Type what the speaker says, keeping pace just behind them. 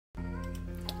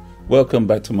Welcome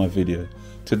back to my video.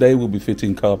 Today we'll be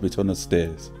fitting carpet on the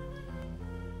stairs.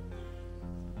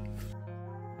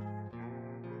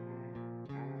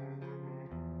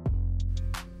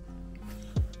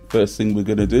 First thing we're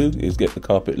going to do is get the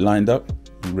carpet lined up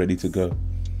and ready to go.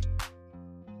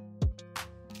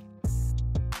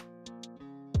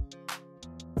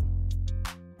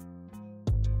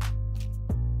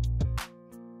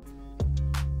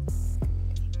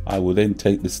 I will then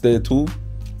take the stair tool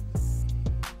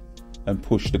and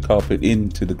push the carpet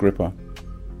into the gripper.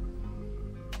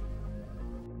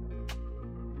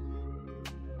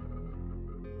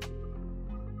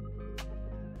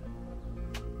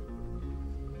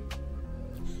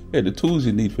 The tools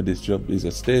you need for this job is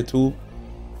a stair tool,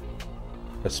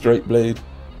 a straight blade,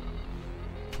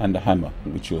 and a hammer,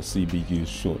 which you'll see be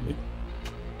used shortly.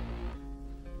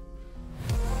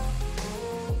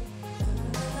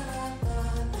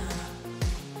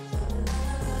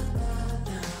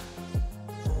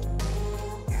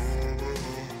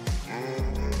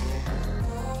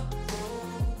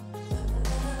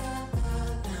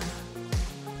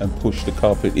 And push the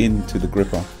carpet into the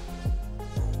gripper,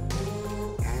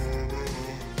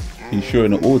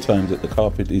 ensuring at all times that the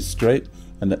carpet is straight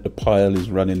and that the pile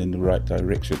is running in the right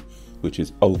direction, which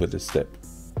is over the step.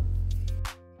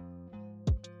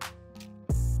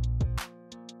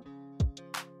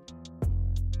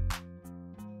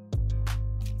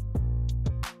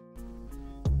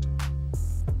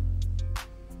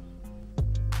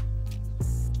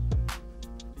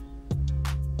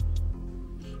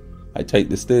 I take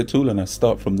the stair tool and I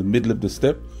start from the middle of the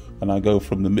step, and I go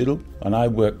from the middle and I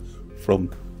work from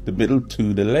the middle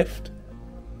to the left,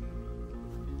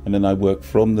 and then I work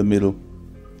from the middle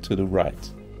to the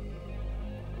right.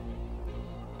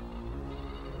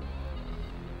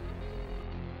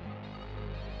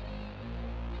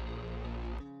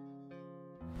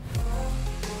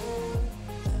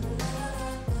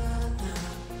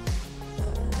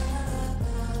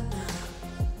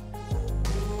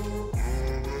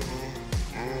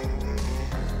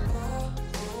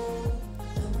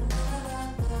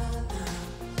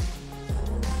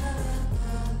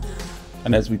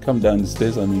 And as we come down the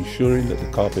stairs, I'm ensuring that the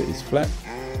carpet is flat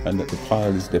and that the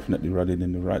pile is definitely running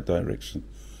in the right direction.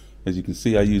 As you can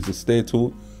see, I use the stair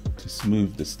tool to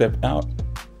smooth the step out.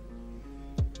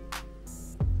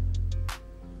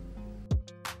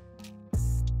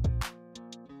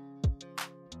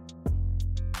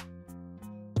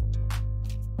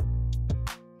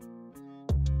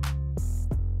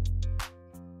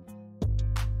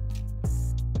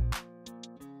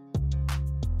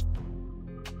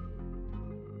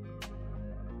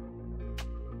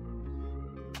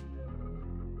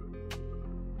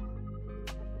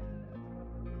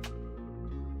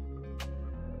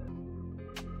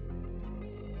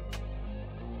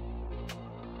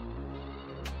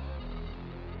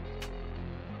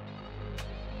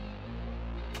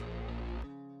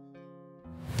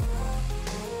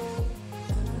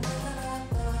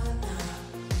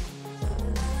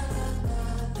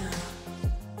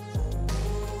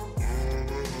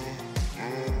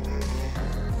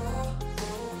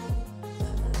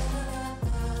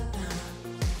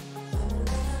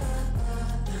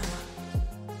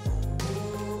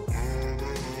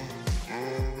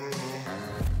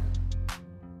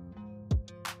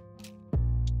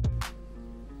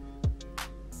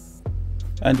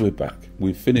 And we're back.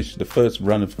 We've finished the first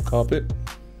run of the carpet.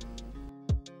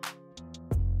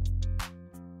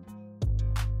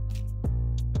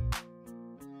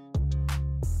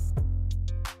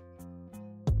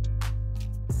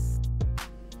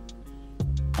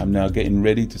 I'm now getting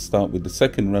ready to start with the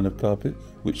second run of carpet,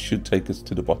 which should take us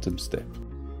to the bottom step.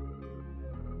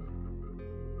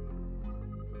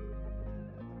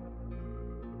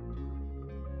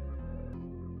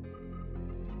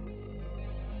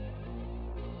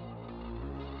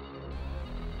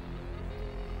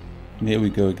 And here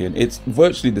we go again. It's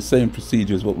virtually the same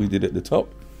procedure as what we did at the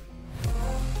top.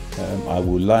 I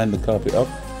will line the carpet up,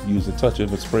 use a touch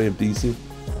of a spray adhesive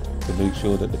to make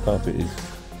sure that the carpet is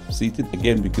seated,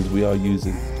 again because we are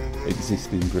using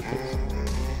existing grippers.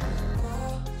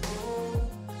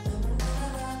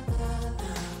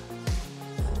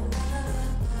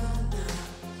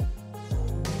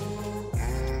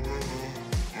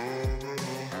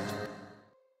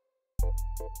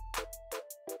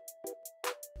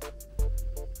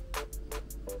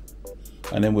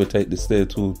 And then we'll take the stair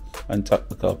tool and tuck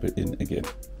the carpet in again.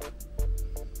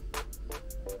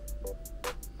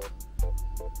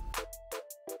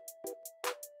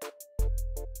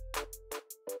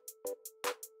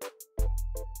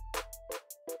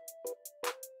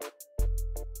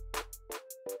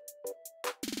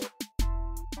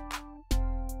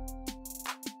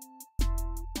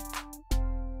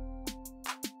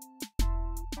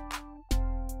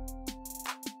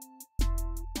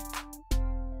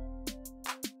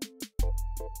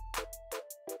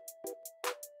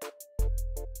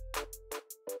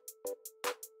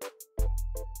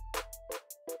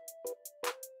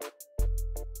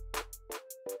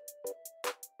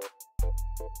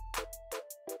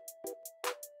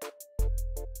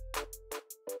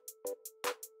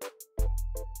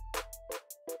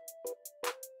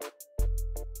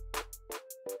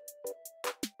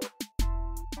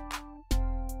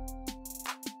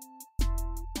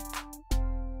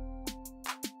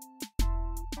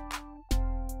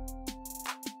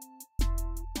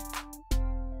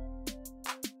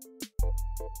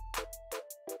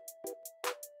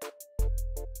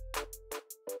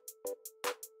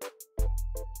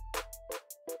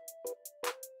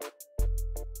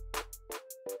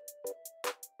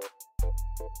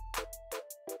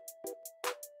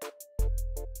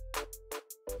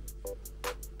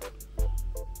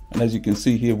 And as you can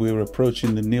see here, we're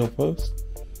approaching the nil post.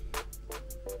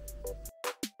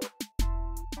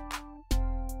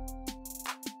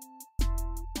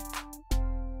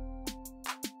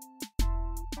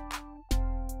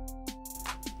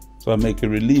 So I make a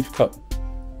relief cut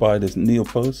by this nil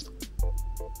post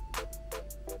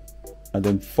and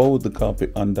then fold the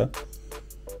carpet under,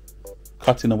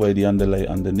 cutting away the underlay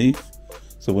underneath.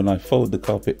 So when I fold the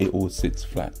carpet, it all sits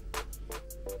flat.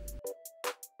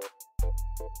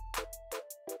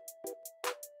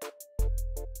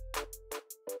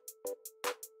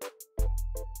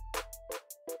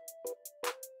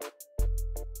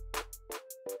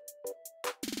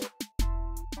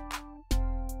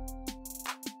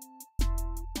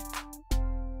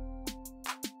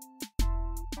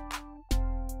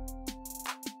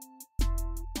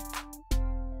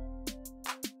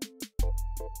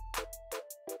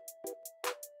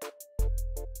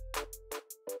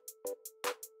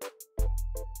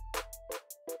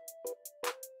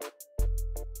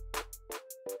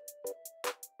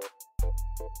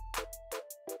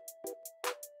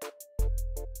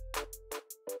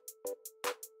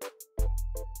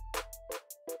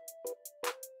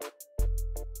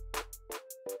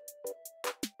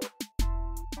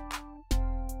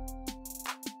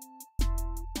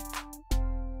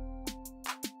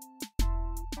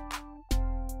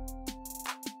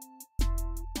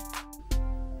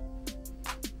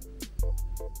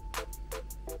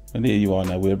 And here you are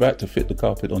now. We're about to fit the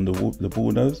carpet on the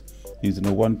ball nose using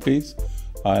a one piece.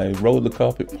 I roll the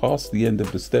carpet past the end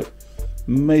of the step,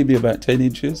 maybe about 10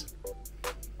 inches.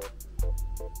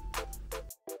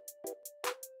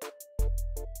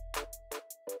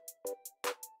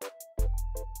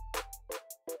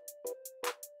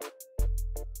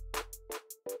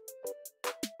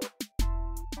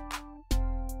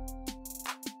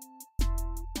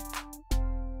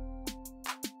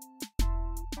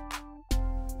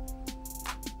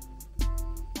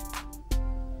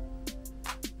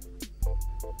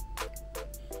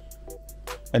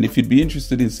 And if you'd be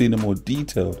interested in seeing a more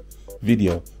detailed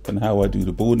video on how I do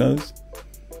the ball nose,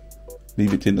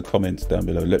 leave it in the comments down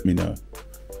below, let me know.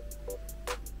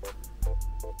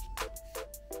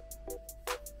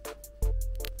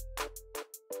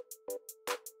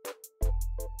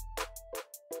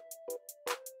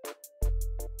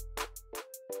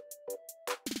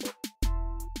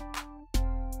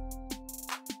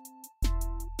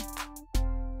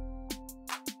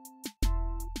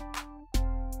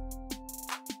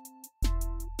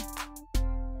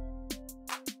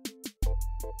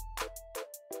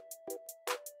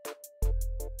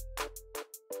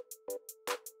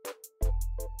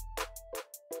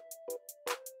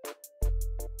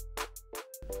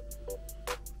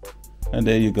 And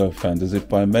there you go, fans, as if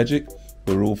by magic,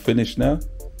 we're all finished now.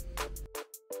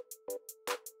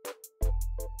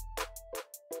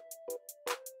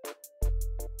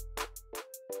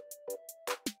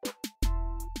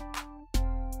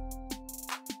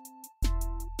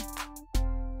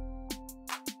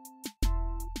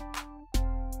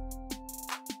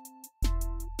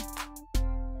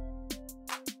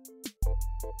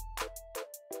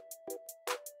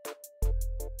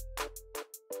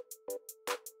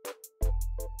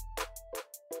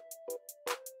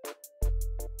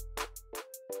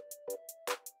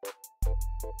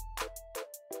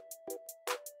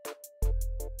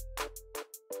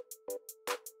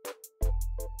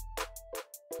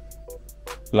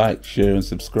 Like, share and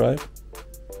subscribe.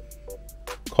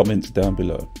 Comments down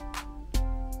below.